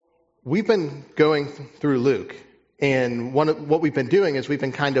we've been going through Luke, and what we've been doing is we've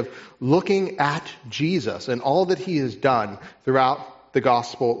been kind of looking at Jesus and all that he has done throughout the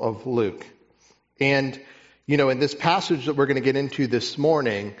Gospel of Luke. And, in this passage that we're going to get into this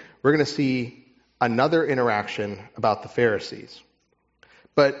morning, we're going to see another interaction about the Pharisees.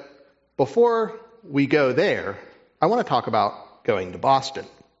 But before we go there, I want to talk about going to Boston.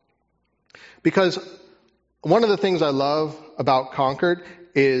 Because one of the things I love about Concord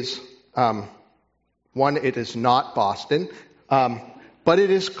is, one, it is not Boston, but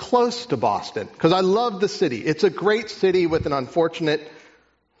it is close to Boston. Because I love the city. It's a great city with an unfortunate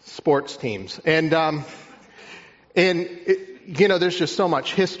sports teams. And there's just so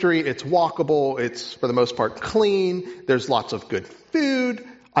much history. It's walkable. It's, for the most part, clean. There's lots of good food.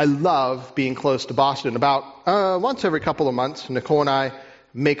 I love being close to Boston. About once every couple of months, Nicole and I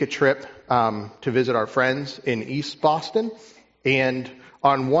make a trip to visit our friends in East Boston. And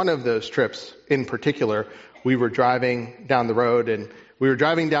on one of those trips in particular, we were driving down the road, and we were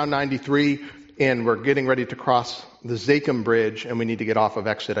driving down 93, and we're getting ready to cross the Zachem Bridge, and we need to get off of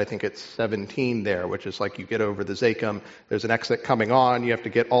exit, I think it's 17 there, which is like you get over the Zachem, there's an exit coming on, you have to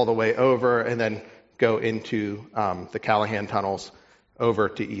get all the way over, and then go into the Callahan tunnels over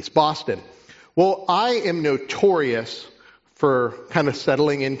to East Boston. Well, I am notorious for kind of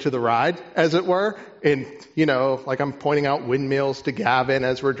settling into the ride, as it were. And, like I'm pointing out windmills to Gavin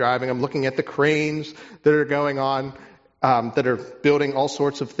as we're driving. I'm looking at the cranes that are going on, that are building all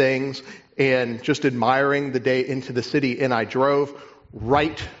sorts of things, and just admiring the day into the city. And I drove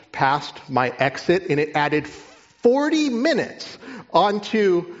right past my exit, and it added 40 minutes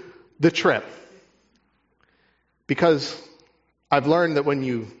onto the trip. Because I've learned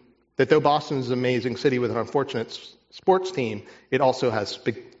that though Boston is an amazing city with an unfortunate sports team, it also has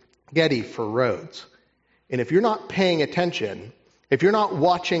spaghetti for roads. And if you're not paying attention, if you're not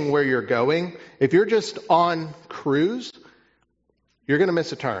watching where you're going, if you're just on cruise, you're going to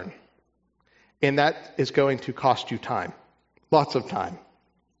miss a turn. And that is going to cost you time. Lots of time.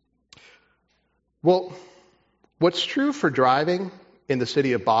 Well, what's true for driving in the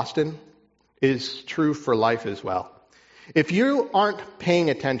city of Boston is true for life as well. If you aren't paying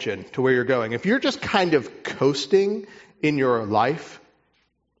attention to where you're going, if you're just kind of coasting in your life,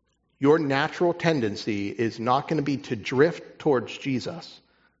 your natural tendency is not going to be to drift towards Jesus.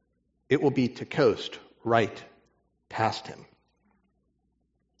 It will be to coast right past him.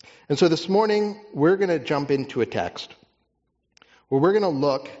 And so this morning, we're going to jump into a text where we're going to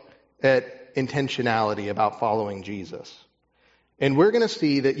look at intentionality about following Jesus. And we're going to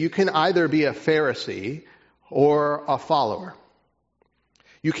see that you can either be a Pharisee or a follower.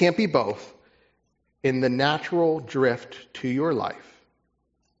 You can't be both. And the natural drift to your life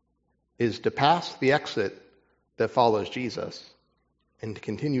is to pass the exit that follows Jesus and to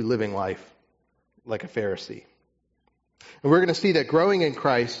continue living life like a Pharisee. And we're going to see that growing in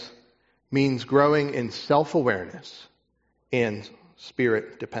Christ means growing in self-awareness and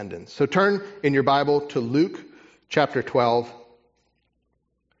spirit dependence. So turn in your Bible to Luke chapter 12.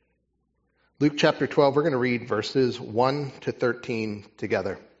 Luke chapter 12, we're going to read verses 1 to 13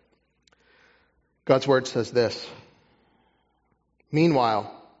 together. God's word says this.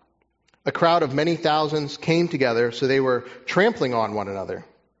 Meanwhile, a crowd of many thousands came together, so they were trampling on one another.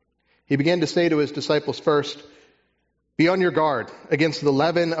 He began to say to his disciples first, "Be on your guard against the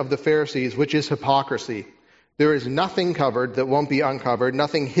leaven of the Pharisees, which is hypocrisy. There is nothing covered that won't be uncovered,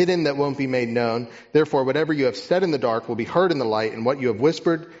 nothing hidden that won't be made known. Therefore, whatever you have said in the dark will be heard in the light, and what you have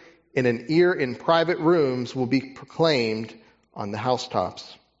whispered in an ear in private rooms will be proclaimed on the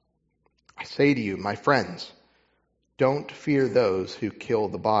housetops. I say to you, my friends, don't fear those who kill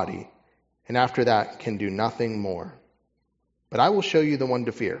the body, and after that can do nothing more. But I will show you the one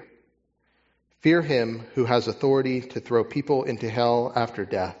to fear. Fear him who has authority to throw people into hell after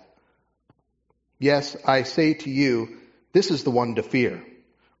death. Yes, I say to you, this is the one to fear.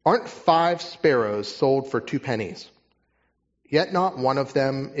 Aren't 5 sparrows sold for 2 pennies? Yet not one of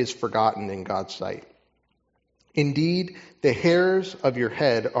them is forgotten in God's sight. Indeed, the hairs of your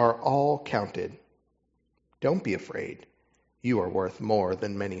head are all counted. Don't be afraid. You are worth more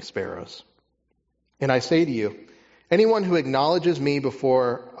than many sparrows. And I say to you, anyone who acknowledges me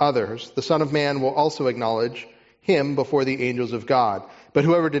before others, the Son of Man will also acknowledge him before the angels of God. But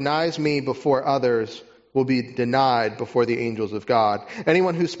whoever denies me before others will be denied before the angels of God.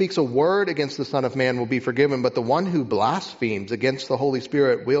 Anyone who speaks a word against the Son of Man will be forgiven, but the one who blasphemes against the Holy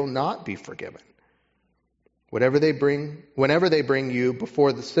Spirit will not be forgiven. Whenever they bring you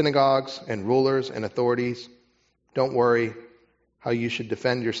before the synagogues and rulers and authorities, don't worry how you should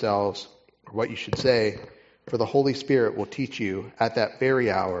defend yourselves or what you should say, for the Holy Spirit will teach you at that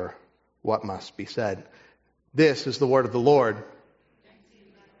very hour what must be said. This is the word of the Lord.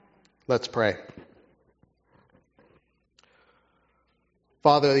 Let's pray.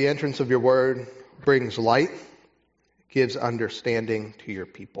 Father, the entrance of your word brings light, gives understanding to your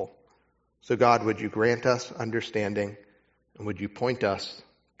people. So God, would you grant us understanding, and would you point us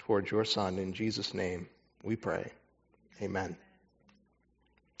towards your Son? In Jesus' name we pray. Amen.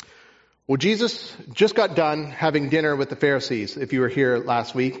 Well, Jesus just got done having dinner with the Pharisees, if you were here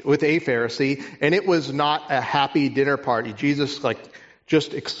last week, with a Pharisee, and it was not a happy dinner party. Jesus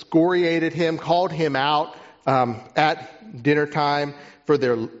just excoriated him, called him out at dinner time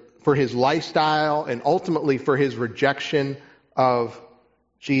for his lifestyle and ultimately for his rejection of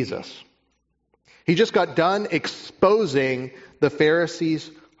Jesus. He just got done exposing the Pharisees'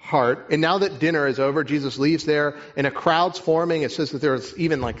 heart. And now that dinner is over, Jesus leaves there and a crowd's forming. It says that there's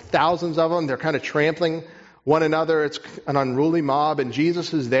even thousands of them. They're kind of trampling one another. It's an unruly mob, and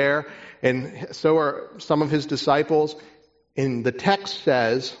Jesus is there, and so are some of his disciples. And the text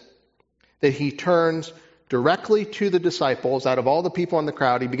says that he turns directly to the disciples. Out of all the people in the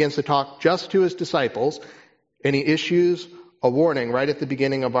crowd, he begins to talk just to his disciples, and he issues a warning right at the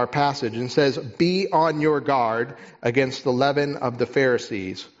beginning of our passage and says, "Be on your guard against the leaven of the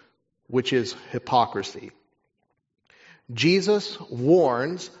Pharisees, which is hypocrisy." Jesus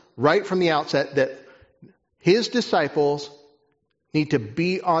warns right from the outset that his disciples need to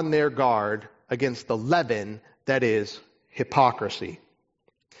be on their guard against the leaven that is hypocrisy.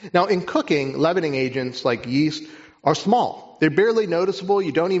 Now, in cooking, leavening agents like yeast are small. They're barely noticeable.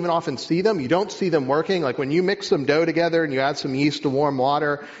 You don't even often see them. You don't see them working. Like when you mix some dough together and you add some yeast to warm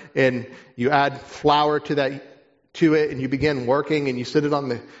water and you add flour to it and you begin working and you sit it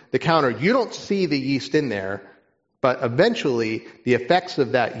on the counter, you don't see the yeast in there, but eventually the effects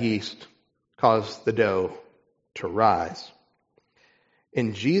of that yeast cause the dough to rise.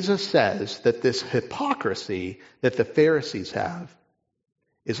 And Jesus says that this hypocrisy that the Pharisees have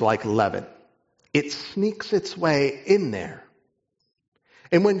is like leaven. It sneaks its way in there.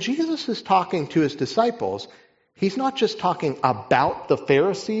 And when Jesus is talking to his disciples, he's not just talking about the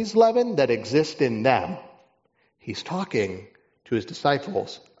Pharisees' leaven that exists in them. He's talking to his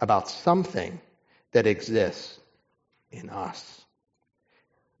disciples about something that exists in us.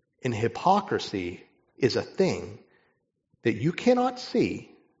 And hypocrisy is a thing that you cannot see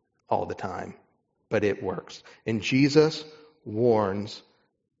all the time, but it works. And Jesus warns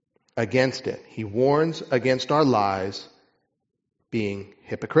against it. He warns against our lives being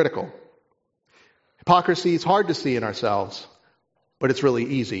hypocritical. Hypocrisy is hard to see in ourselves, but it's really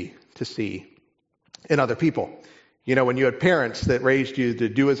easy to see in other people. You know, when you had parents that raised you to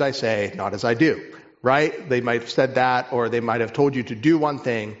do as I say, not as I do, right? They might have said that, or they might have told you to do one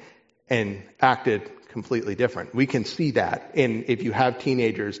thing and acted completely different. We can see that. And if you have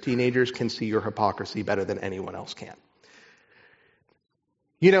teenagers can see your hypocrisy better than anyone else can.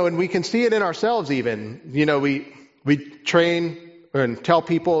 You know, and we can see it in ourselves even. You know, we train and tell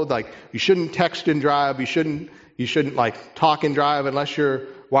people, you shouldn't text and drive. You shouldn't talk and drive unless you're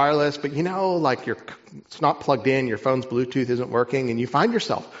wireless. But it's not plugged in. Your phone's Bluetooth isn't working. And you find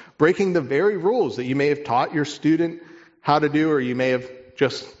yourself breaking the very rules that you may have taught your student how to do, or you may have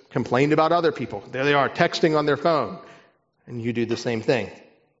just complained about other people. There they are, texting on their phone. And you do the same thing.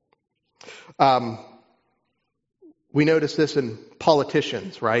 We notice this in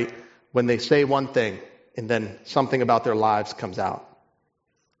politicians, right? When they say one thing and then something about their lives comes out.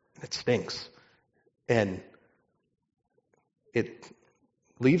 It stinks. And it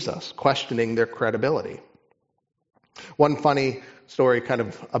leaves us questioning their credibility. One funny story kind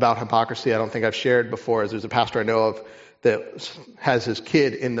of about hypocrisy I don't think I've shared before is there's a pastor I know of that has his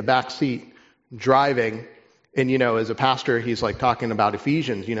kid in the back seat driving. And, as a pastor, he's talking about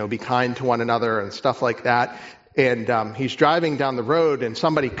Ephesians, be kind to one another and stuff like that. And he's driving down the road and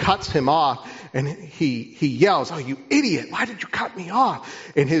somebody cuts him off and he yells, "Oh, you idiot, why did you cut me off?"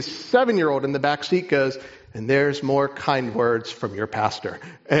 And his 7-year-old in the back seat goes, "And there's more kind words from your pastor."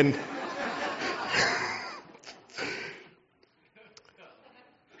 And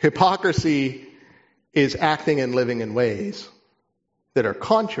hypocrisy is acting and living in ways that are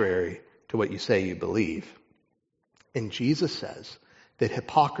contrary to what you say you believe. And Jesus says that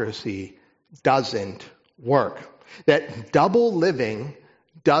hypocrisy doesn't work. That double living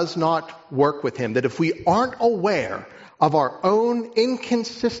does not work with him. That if we aren't aware of our own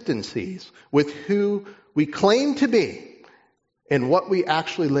inconsistencies with who we claim to be and what we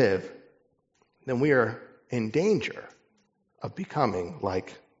actually live, then we are in danger of becoming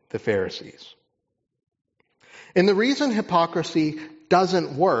like the Pharisees. And the reason hypocrisy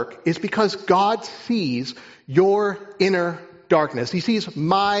doesn't work is because God sees your inner darkness. He sees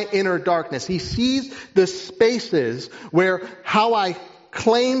my inner darkness. He sees the spaces where how I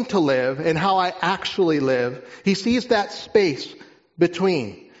claim to live and how I actually live. He sees that space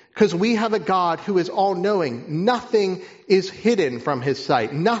between. Because we have a God who is all-knowing. Nothing is hidden from his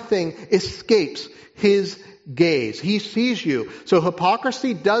sight. Nothing escapes his gaze. He sees you. So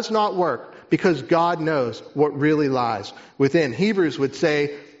hypocrisy does not work because God knows what really lies within. Hebrews would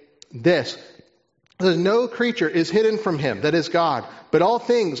say this: no creature is hidden from him, that is God, but all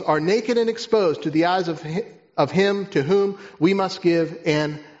things are naked and exposed to the eyes of him to whom we must give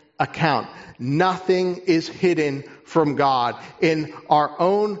an account. Nothing is hidden from God. In our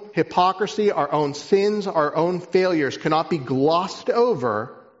own hypocrisy, our own sins, our own failures cannot be glossed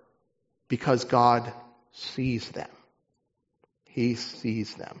over because God sees them. He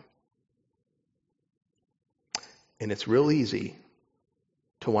sees them. And it's real easy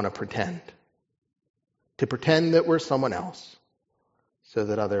to want to pretend. To pretend that we're someone else so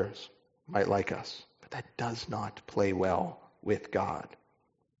that others might like us. But that does not play well with God.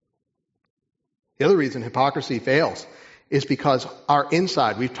 The other reason hypocrisy fails is because our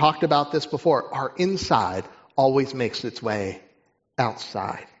inside, we've talked about this before, our inside always makes its way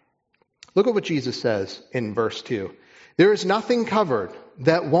outside. Look at what Jesus says in verse 2. There is nothing covered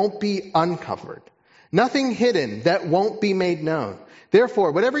that won't be uncovered. Nothing hidden that won't be made known.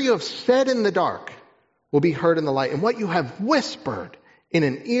 Therefore, whatever you have said in the dark will be heard in the light. And what you have whispered in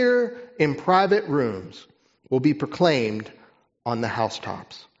an ear in private rooms will be proclaimed on the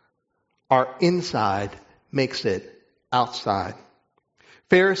housetops. Our inside makes it outside.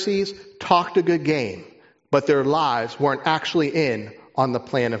 Pharisees talked a good game, but their lives weren't actually in on the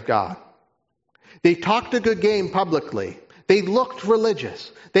plan of God. They talked a good game publicly. They looked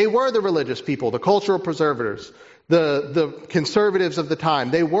religious. They were the religious people, the cultural preservators, the conservatives of the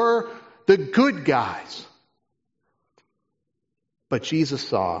time. They were the good guys. But Jesus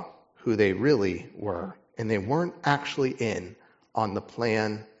saw who they really were, and they weren't actually in on the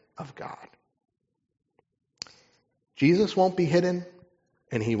plan of God. Jesus won't be hidden,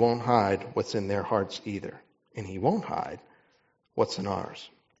 and he won't hide what's in their hearts either. And he won't hide what's in ours.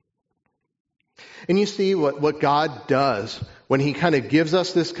 And you see what God does when he kind of gives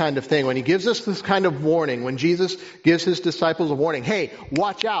us this kind of thing, when he gives us this kind of warning, when Jesus gives his disciples a warning, hey,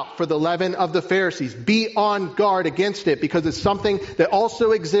 watch out for the leaven of the Pharisees. Be on guard against it because it's something that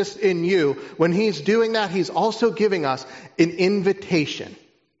also exists in you. When he's doing that, he's also giving us an invitation.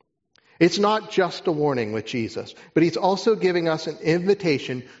 It's not just a warning with Jesus, but he's also giving us an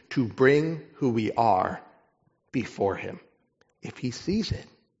invitation to bring who we are before him. If he sees it,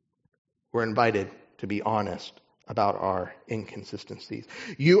 we're invited to be honest about our inconsistencies.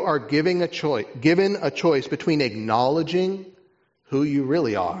 You are given a choice between acknowledging who you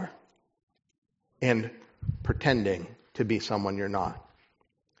really are and pretending to be someone you're not.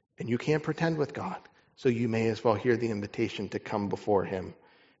 And you can't pretend with God, so you may as well hear the invitation to come before him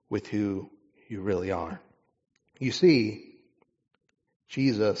with who you really are. You see,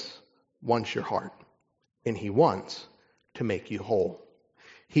 Jesus wants your heart, and he wants to make you whole.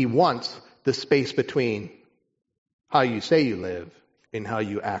 He wants the space between how you say you live and how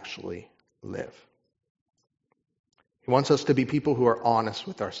you actually live. He wants us to be people who are honest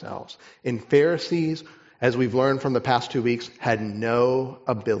with ourselves. And Pharisees, as we've learned from the past 2 weeks, had no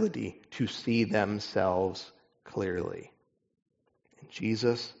ability to see themselves clearly. And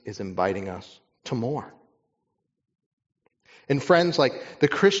Jesus is inviting us to more. And friends, like the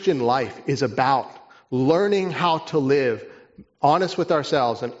Christian life is about learning how to live honest with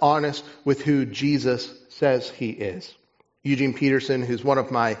ourselves and honest with who Jesus says he is. Eugene Peterson, who's one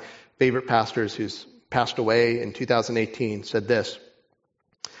of my favorite pastors who's passed away in 2018, said this: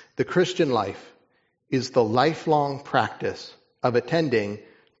 the Christian life is the lifelong practice of attending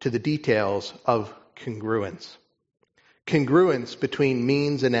to the details of congruence. Congruence between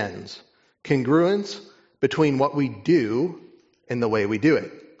means and ends. Congruence between what we do and the way we do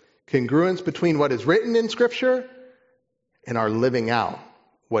it. Congruence between what is written in Scripture and our living out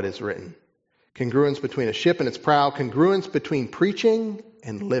what is written. Congruence between a ship and its prow. Congruence between preaching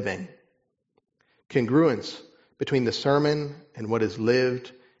and living. Congruence between the sermon and what is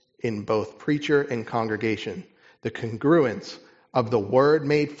lived in both preacher and congregation. The congruence of the Word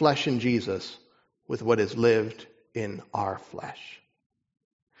made flesh in Jesus with what is lived in our flesh.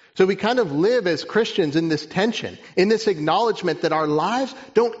 So we kind of live as Christians in this tension, in this acknowledgement that our lives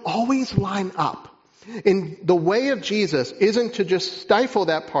don't always line up. And the way of Jesus isn't to just stifle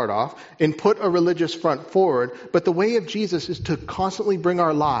that part off and put a religious front forward, but the way of Jesus is to constantly bring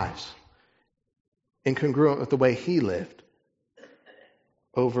our lives in congruent with the way he lived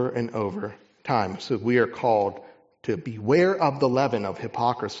over and over time. So we are called to beware of the leaven of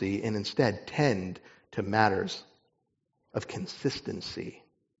hypocrisy and instead tend to matters of consistency,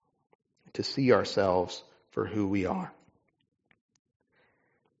 to see ourselves for who we are.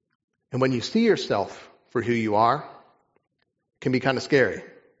 And when you see yourself for who you are, it can be kind of scary.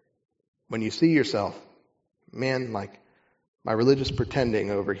 When you see yourself, man, like my religious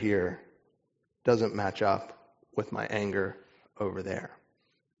pretending over here doesn't match up with my anger over there.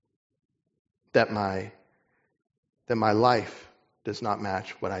 That my life does not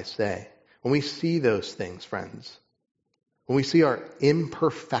match what I say. When we see those things, friends, when we see our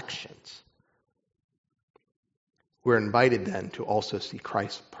imperfections, we're invited then to also see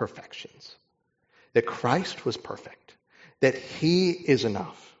Christ's perfections. That Christ was perfect. That He is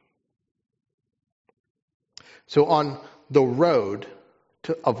enough. So on the road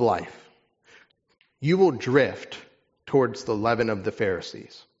of life, you will drift towards the leaven of the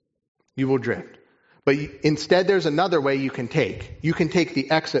Pharisees. You will drift. But instead, there's another way you can take. You can take the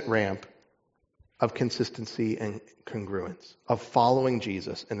exit ramp of consistency and congruence, of following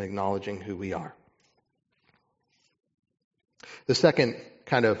Jesus and acknowledging who we are. The second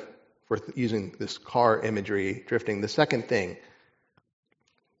kind of, for using this car imagery, drifting, the second thing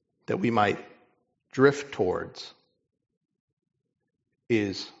that we might drift towards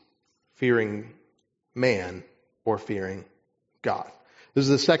is fearing man or fearing God. This is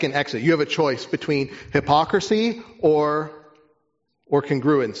the second exit. You have a choice between hypocrisy or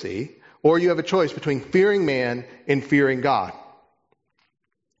congruency, or you have a choice between fearing man and fearing God.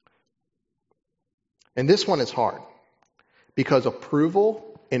 And this one is hard because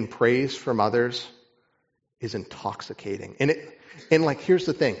approval and praise from others is intoxicating. And here's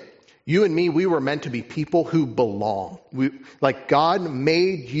the thing. You and me, we were meant to be people who belong. God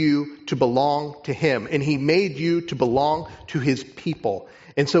made you to belong to Him, and He made you to belong to His people.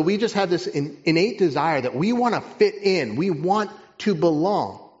 And so we just have this innate desire that we want to fit in. We want to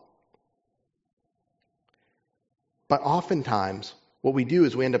belong. But oftentimes, what we do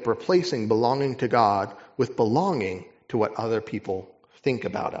is we end up replacing belonging to God with belonging to what other people think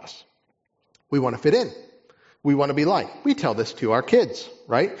about us. We want to fit in. We want to be liked. We tell this to our kids,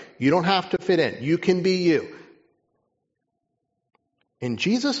 right? You don't have to fit in. You can be you. And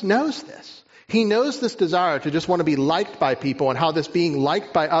Jesus knows this. He knows this desire to just want to be liked by people and how this being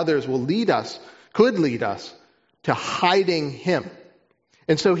liked by others could lead us to hiding Him.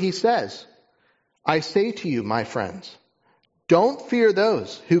 And so He says, I say to you, my friends, don't fear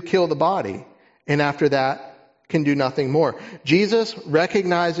those who kill the body and after that can do nothing more. Jesus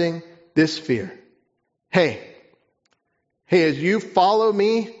recognizing this fear. Hey, as you follow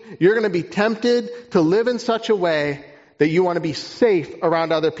me, you're going to be tempted to live in such a way that you want to be safe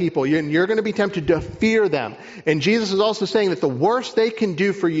around other people. You're going to be tempted to fear them. And Jesus is also saying that the worst they can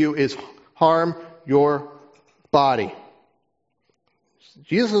do for you is harm your body.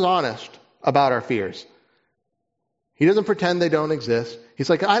 Jesus is honest about our fears. He doesn't pretend they don't exist. He's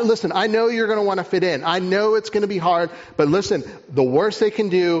like, listen, I know you're going to want to fit in. I know it's going to be hard, but listen, the worst they can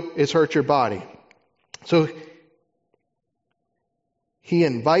do is hurt your body. So He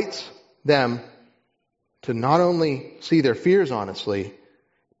invites them to not only see their fears honestly,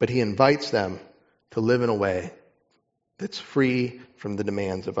 but He invites them to live in a way that's free from the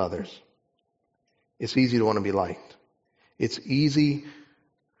demands of others. It's easy to want to be liked. It's easy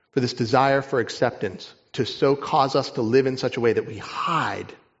for this desire for acceptance to so cause us to live in such a way that we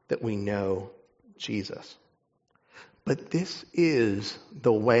hide that we know Jesus. But this is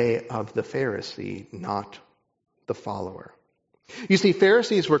the way of the Pharisee, not the follower. You see,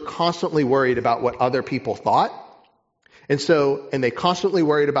 Pharisees were constantly worried about what other people thought. And they constantly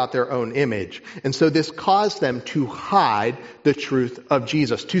worried about their own image. And so this caused them to hide the truth of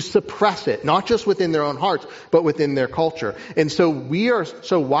Jesus, to suppress it, not just within their own hearts, but within their culture. And so we are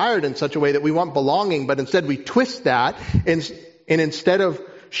so wired in such a way that we want belonging, but instead we twist that, and instead of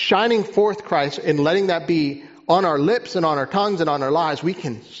shining forth Christ and letting that be on our lips and on our tongues and on our lives, we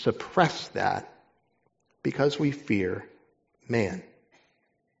can suppress that because we fear man.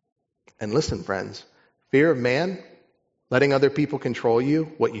 And listen, friends, fear of man, letting other people control you,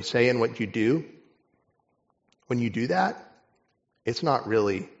 what you say and what you do, when you do that, it's not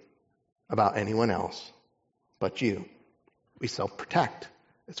really about anyone else but you. We self-protect.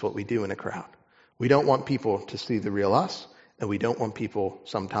 It's what we do in a crowd. We don't want people to see the real us, and we don't want people,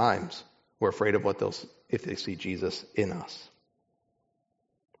 sometimes, we're afraid of if they see Jesus in us.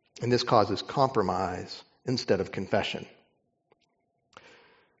 And this causes compromise instead of confession.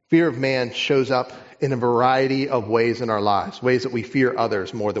 Fear of man shows up in a variety of ways in our lives, ways that we fear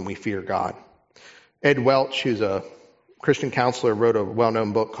others more than we fear God. Ed Welch, who's a Christian counselor, wrote a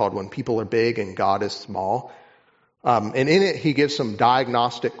well-known book called When People Are Big and God is Small. And in it, he gives some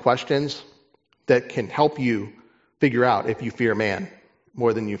diagnostic questions that can help you figure out if you fear man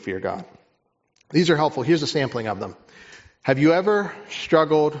more than you fear God. These are helpful. Here's a sampling of them. Have you ever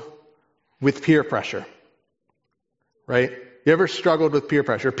struggled with peer pressure? Right? You ever struggled with peer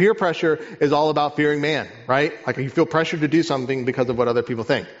pressure? Peer pressure is all about fearing man, right? Like you feel pressured to do something because of what other people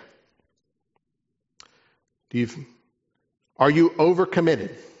think. Are you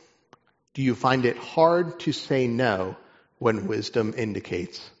overcommitted? Do you find it hard to say no when wisdom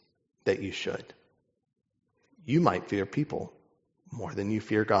indicates that you should? You might fear people more than you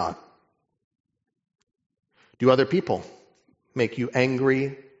fear God. Do other people make you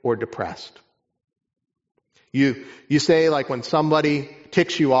angry or depressed? You say, like, when somebody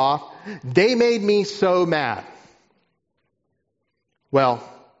ticks you off, they made me so mad. Well,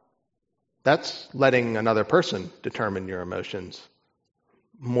 that's letting another person determine your emotions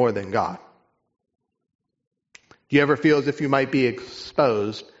more than God. Do you ever feel as if you might be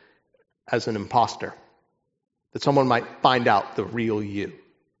exposed as an imposter? That someone might find out the real you?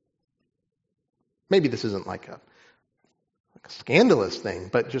 Maybe this isn't like a scandalous thing,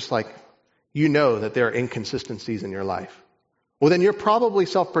 but just like you know that there are inconsistencies in your life. Well, then you're probably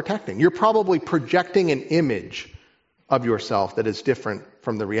self-protecting. You're probably projecting an image of yourself that is different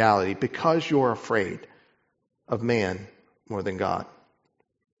from the reality because you're afraid of man more than God.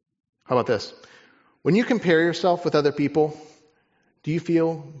 How about this? When you compare yourself with other people, do you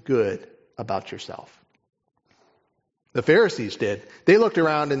feel good about yourself? The Pharisees did. They looked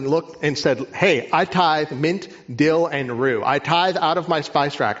around and said, hey, I tithe mint, dill, and rue. I tithe out of my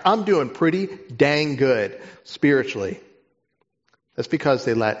spice rack. I'm doing pretty dang good spiritually. That's because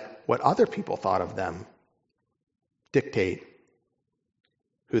they let what other people thought of them dictate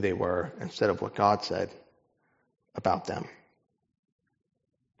who they were instead of what God said about them.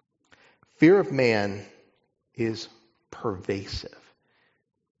 Fear of man is pervasive.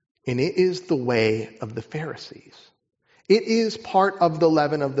 And it is the way of the Pharisees. It is part of the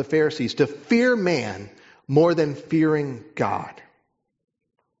leaven of the Pharisees to fear man more than fearing God.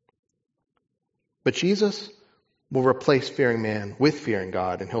 But Jesus will replace fearing man with fearing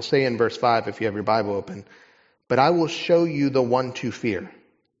God. And he'll say in verse 5, if you have your Bible open, but I will show you the one to fear.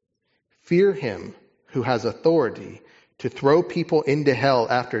 Fear him who has authority to throw people into hell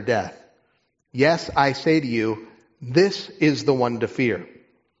after death. Yes, I say to you, this is the one to fear.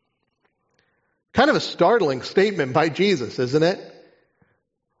 Kind of a startling statement by Jesus, isn't it?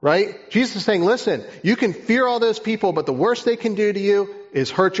 Right? Jesus is saying, listen, you can fear all those people, but the worst they can do to you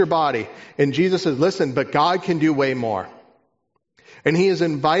is hurt your body. And Jesus says, listen, but God can do way more. And he is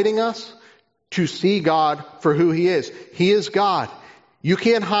inviting us to see God for who he is. He is God. You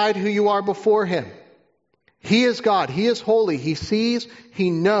can't hide who you are before him. He is God. He is holy. He sees. He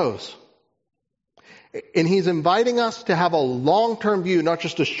knows. And he's inviting us to have a long-term view, not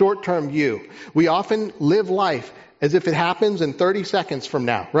just a short-term view. We often live life as if it happens in 30 seconds from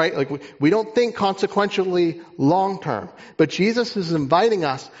now, right? Like we don't think consequentially long-term. But Jesus is inviting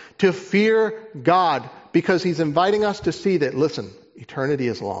us to fear God because he's inviting us to see that, listen, eternity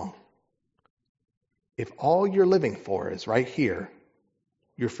is long. If all you're living for is right here,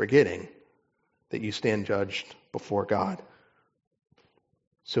 you're forgetting that you stand judged before God.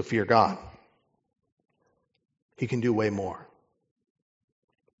 So fear God. He can do way more.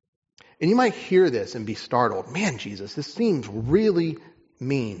 And you might hear this and be startled. Man, Jesus, this seems really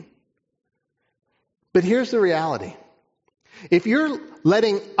mean. But here's the reality. If you're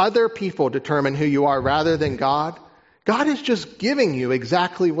letting other people determine who you are rather than God, God is just giving you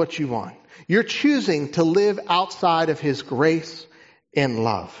exactly what you want. You're choosing to live outside of his grace and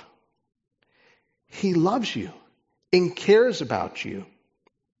love. He loves you and cares about you.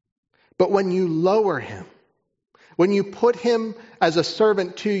 But when you lower him, when you put him as a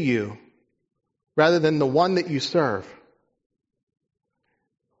servant to you, rather than the one that you serve,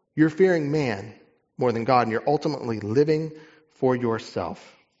 you're fearing man more than God, and you're ultimately living for yourself.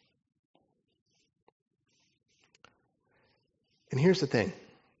 And here's the thing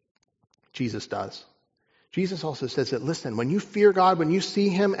Jesus does. Jesus also says that, listen, when you fear God, when you see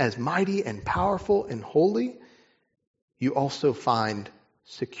him as mighty and powerful and holy, you also find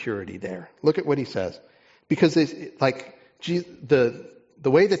security there. Look at what he says. Because it's like the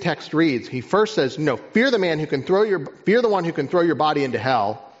way the text reads, he first says, fear the one who can throw your body into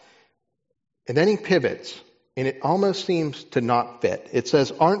hell. And then he pivots, and it almost seems to not fit. It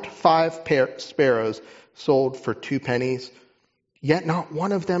says, aren't 5 sparrows sold for 2 pennies? Yet not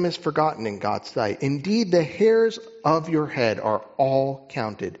one of them is forgotten in God's sight. Indeed, the hairs of your head are all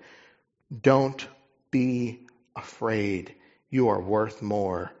counted. Don't be afraid. You are worth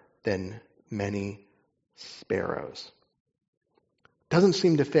more than many sparrows. Doesn't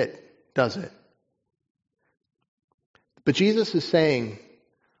seem to fit, does it? But Jesus is saying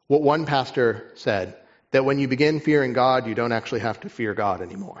what one pastor said, that when you begin fearing God, you don't actually have to fear God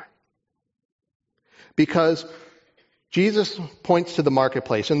anymore. Because Jesus points to the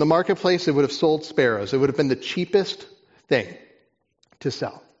marketplace. In the marketplace, it would have sold sparrows. It would have been the cheapest thing to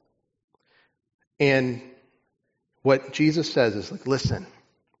sell. And what Jesus says is, like, listen,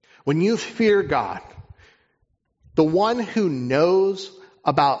 when you fear God, the one who knows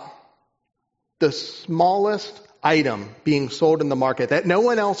about the smallest item being sold in the market that no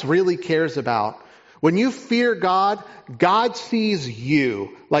one else really cares about, when you fear God, God sees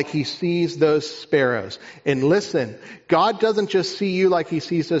you like he sees those sparrows. And listen, God doesn't just see you like he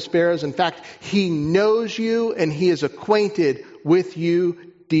sees those sparrows. In fact, he knows you and he is acquainted with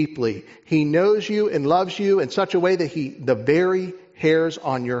you deeply. He knows you and loves you in such a way that the very hairs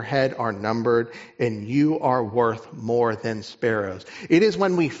on your head are numbered, and you are worth more than sparrows. It is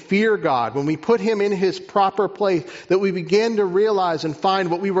when we fear God, when we put him in his proper place, that we begin to realize and find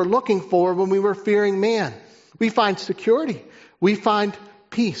what we were looking for when we were fearing man. We find security. We find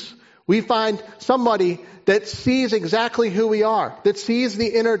peace. We find somebody that sees exactly who we are, that sees the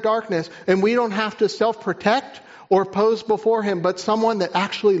inner darkness, and we don't have to self-protect or pose before him, but someone that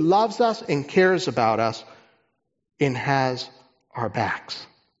actually loves us and cares about us and has our backs.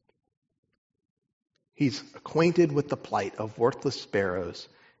 He's acquainted with the plight of worthless sparrows,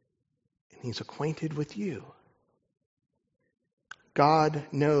 and he's acquainted with you. God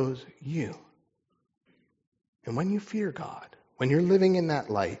knows you. And when you fear God, when you're living in that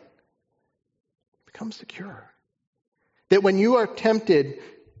light, become secure. That when you are tempted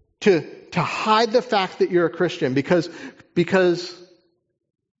to hide the fact that you're a Christian because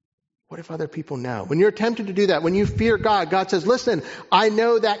what if other people know? When you're tempted to do that, when you fear God, God says, listen, I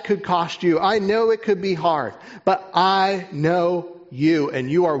know that could cost you. I know it could be hard, but I know you,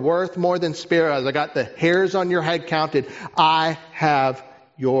 and you are worth more than sparrows. I got the hairs on your head counted. I have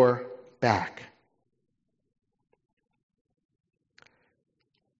your back.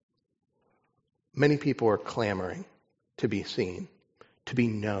 Many people are clamoring to be seen, to be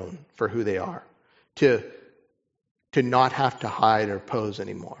known for who they are, to not have to hide or pose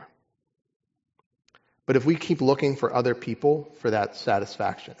anymore. But if we keep looking for other people for that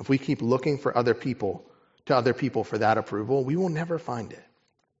satisfaction, if we keep looking for other people for that approval, we will never find it.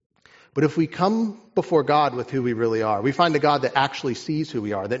 But if we come before God with who we really are, we find a God that actually sees who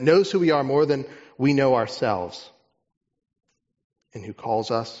we are, that knows who we are more than we know ourselves, and who calls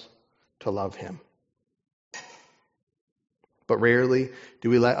us to love him. But rarely do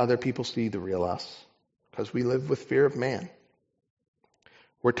we let other people see the real us, because we live with fear of man.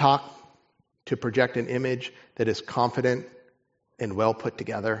 We're taught to project an image that is confident and well put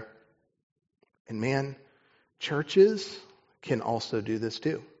together. And man, churches can also do this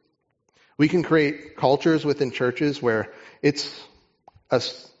too. We can create cultures within churches where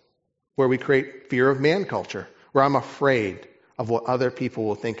where we create fear of man culture, where I'm afraid of what other people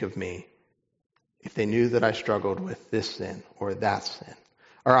will think of me if they knew that I struggled with this sin or that sin.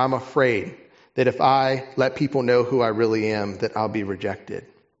 Or I'm afraid that if I let people know who I really am, that I'll be rejected.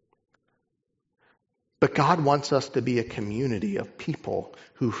 But God wants us to be a community of people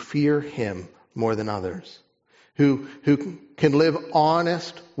who fear him more than others, who can live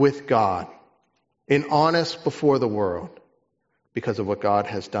honest with God and honest before the world because of what God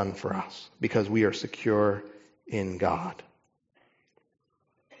has done for us, because we are secure in God.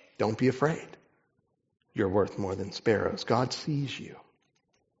 Don't be afraid. You're worth more than sparrows. God sees you.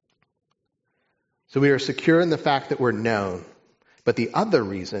 So we are secure in the fact that we're known, but the other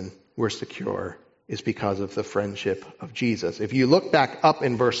reason we're secure is because of the friendship of Jesus. If you look back up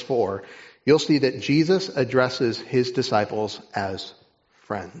in verse 4, you'll see that Jesus addresses his disciples as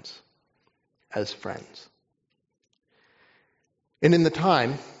friends. As friends. And in the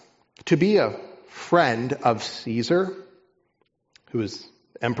time, to be a friend of Caesar, who is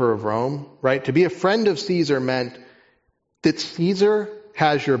emperor of Rome, right? To be a friend of Caesar meant that Caesar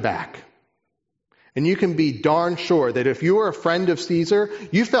has your back. And you can be darn sure that if you were a friend of Caesar,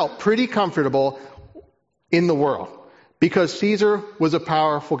 you felt pretty comfortable in the world, because Caesar was a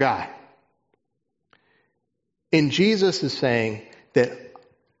powerful guy. And Jesus is saying that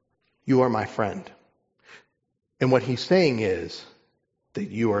you are my friend. And what he's saying is that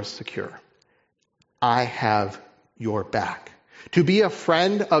you are secure. I have your back. To be a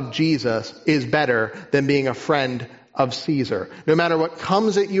friend of Jesus is better than being a friend of Caesar. No matter what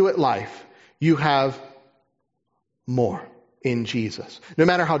comes at you at life, you have more in Jesus. No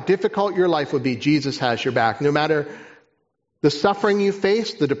matter how difficult your life would be, Jesus has your back. No matter The suffering you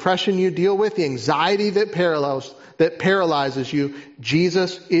face, the depression you deal with, the anxiety that paralyzes you,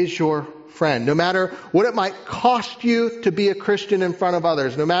 Jesus is your friend. No matter what it might cost you to be a Christian in front of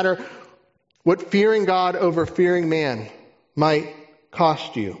others, no matter what fearing God over fearing man might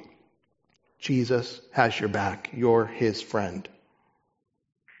cost you, Jesus has your back. You're his friend.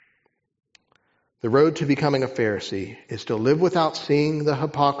 The road to becoming a Pharisee is to live without seeing the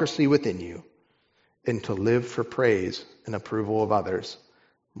hypocrisy within you and to live for praise and approval of others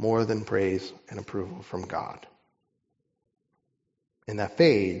more than praise and approval from God. And that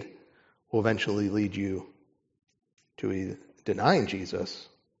fade will eventually lead you to either denying Jesus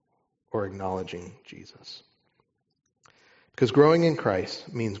or acknowledging Jesus. Because growing in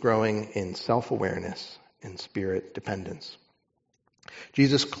Christ means growing in self-awareness and spirit dependence.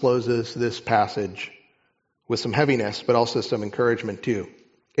 Jesus closes this passage with some heaviness, but also some encouragement too.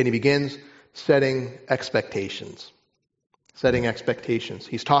 And he begins setting expectations. Setting expectations.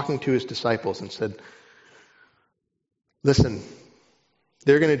 He's talking to his disciples and said, listen,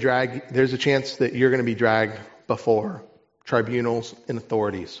 there's a chance that you're going to be dragged before tribunals and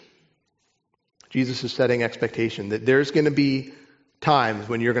authorities. Jesus is setting expectation that there's going to be times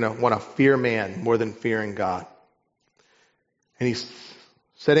when you're going to want to fear man more than fearing God. And he's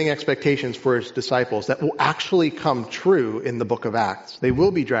setting expectations for his disciples that will actually come true in the book of Acts. They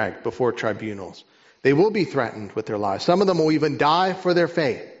will be dragged before tribunals. They will be threatened with their lives. Some of them will even die for their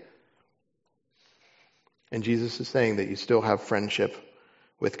faith. And Jesus is saying that you still have friendship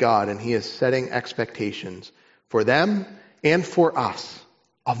with God, and he is setting expectations for them and for us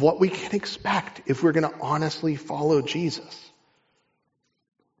of what we can expect if we're going to honestly follow Jesus.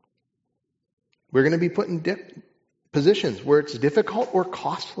 We're going to be put in positions where it's difficult or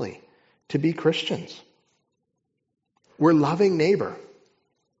costly to be Christians. Where loving neighbor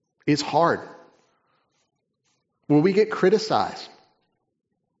is hard. Where we get criticized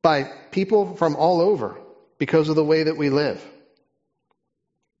by people from all over because of the way that we live.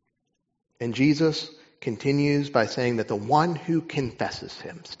 And Jesus continues by saying that the one who confesses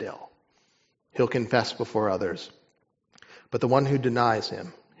him still, he'll confess before others. But the one who denies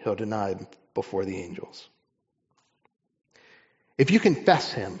him, he'll deny before the angels. If you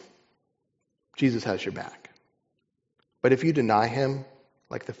confess him, Jesus has your back. But if you deny him,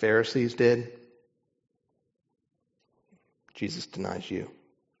 like the Pharisees did, Jesus denies you.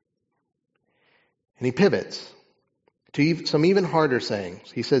 And he pivots to some even harder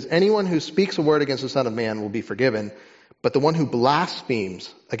sayings. He says, anyone who speaks a word against the Son of Man will be forgiven, but the one who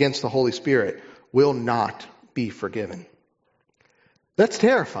blasphemes against the Holy Spirit will not be forgiven. That's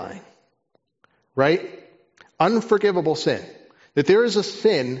terrifying, right? Unforgivable sin. That there is a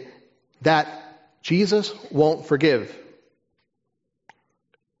sin that Jesus won't forgive.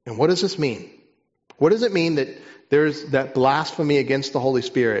 And what does this mean? What does it mean that there's that blasphemy against the Holy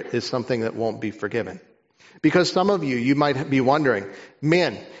Spirit is something that won't be forgiven? Because some of you might be wondering,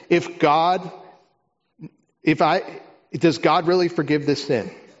 man, does God really forgive this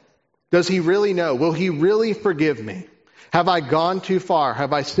sin? Does he really know? Will he really forgive me? Have I gone too far?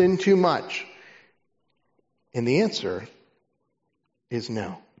 Have I sinned too much? And the answer is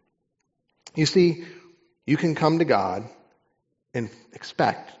no. You see, you can come to God and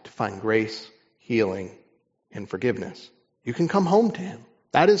expect to find grace, healing, and forgiveness. You can come home to him.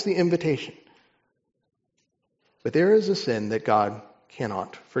 That is the invitation. But there is a sin that God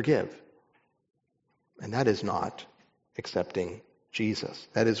cannot forgive. And that is not accepting Jesus.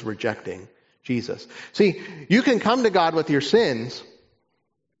 That is rejecting Jesus. See, you can come to God with your sins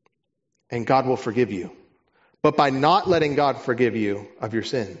and God will forgive you. But by not letting God forgive you of your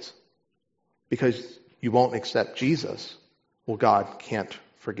sins, because you won't accept Jesus, well, God can't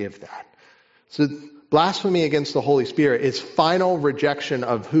forgive that. So blasphemy against the Holy Spirit is final rejection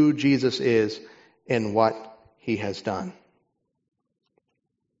of who Jesus is and what he has done.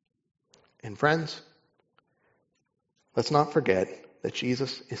 And friends, let's not forget that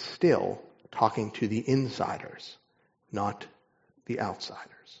Jesus is still talking to the insiders, not the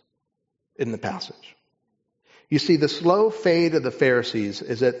outsiders, in the passage. You see, the slow fade of the Pharisees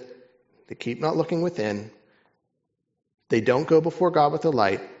is that they keep not looking within. They don't go before God with the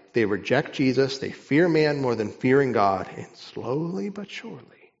light. They reject Jesus. They fear man more than fearing God. And slowly but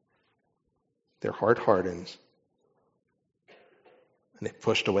surely, their heart hardens. And they've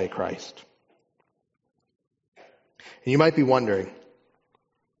pushed away Christ. And you might be wondering,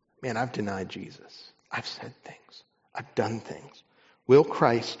 man, I've denied Jesus. I've said things. I've done things. Will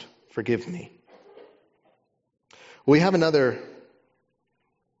Christ forgive me? We have another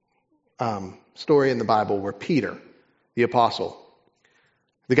story in the Bible where Peter, the apostle,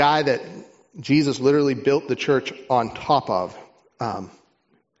 the guy that Jesus literally built the church on top of.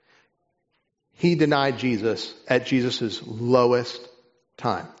 He denied Jesus at Jesus' lowest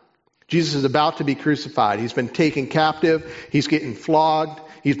time. Jesus is about to be crucified. He's been taken captive. He's getting flogged.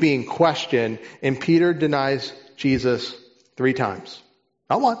 He's being questioned. And Peter denies Jesus 3 times.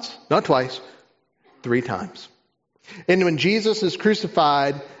 Not once, not twice, 3 times. And when Jesus is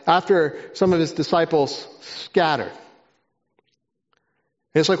crucified, after some of his disciples scattered,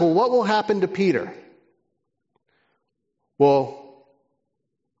 it's like, well, what will happen to Peter? Well,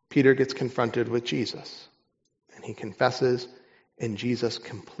 Peter gets confronted with Jesus. And he confesses, and Jesus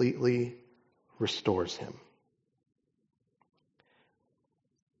completely restores him.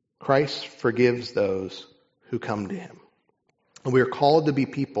 Christ forgives those who come to him. And we are called to be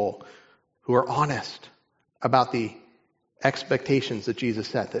people who are honest about the expectations that Jesus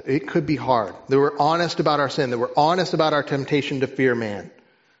set. That it could be hard. That we're honest about our sin. That we're honest about our temptation to fear man.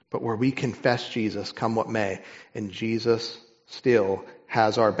 But where we confess Jesus, come what may, and Jesus still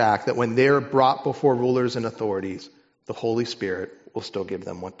has our back. That when they're brought before rulers and authorities, the Holy Spirit will still give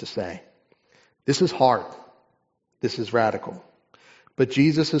them what to say. This is hard. This is radical. But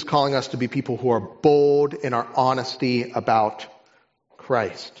Jesus is calling us to be people who are bold in our honesty about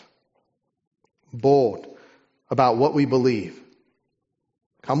Christ. Bold about what we believe.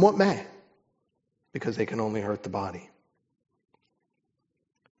 Come what may. Because they can only hurt the body.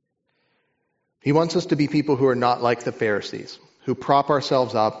 He wants us to be people who are not like the Pharisees, who prop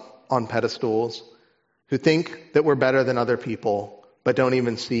ourselves up on pedestals, who think that we're better than other people, but don't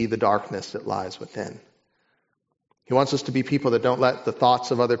even see the darkness that lies within. He wants us to be people that don't let the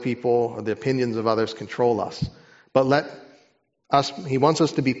thoughts of other people or the opinions of others control us, but he wants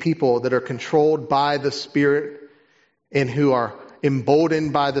us to be people that are controlled by the Spirit and who are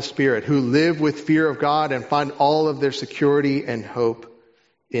emboldened by the Spirit, who live with fear of God and find all of their security and hope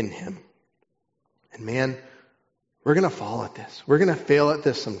in Him. And man, we're going to fall at this. We're going to fail at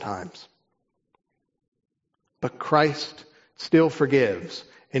this sometimes. But Christ still forgives,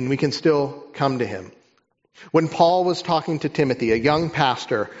 and we can still come to Him. When Paul was talking to Timothy, a young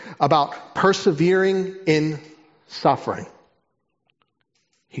pastor, about persevering in suffering,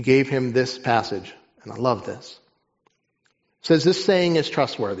 he gave him this passage, and I love this. It says, this saying is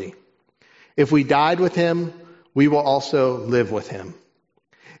trustworthy. If we died with Him, we will also live with Him.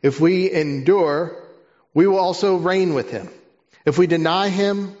 If we endure, we will also reign with Him. If we deny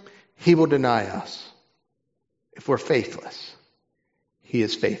Him, He will deny us. If we're faithless, He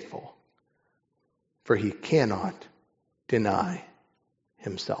is faithful, for He cannot deny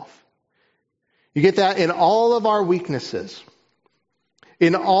Himself. You get that? In all of our weaknesses,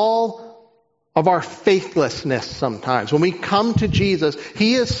 in all of our faithlessness sometimes, when we come to Jesus,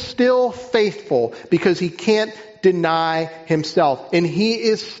 He is still faithful because He can't deny Himself, and He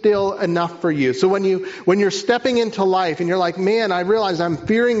is still enough for you. So when you're stepping into life and you're like, man, I realize I'm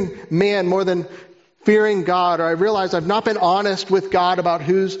fearing man more than fearing God, or I realize I've not been honest with God about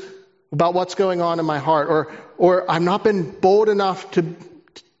what's going on in my heart, or I've not been bold enough to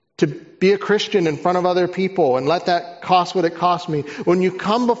be a Christian in front of other people and let that cost what it cost me. When you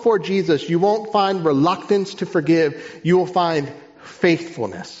come before Jesus, you won't find reluctance to forgive. You will find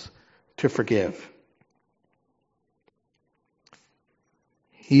faithfulness to forgive.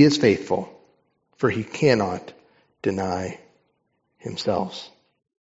 He is faithful, for He cannot deny Himself.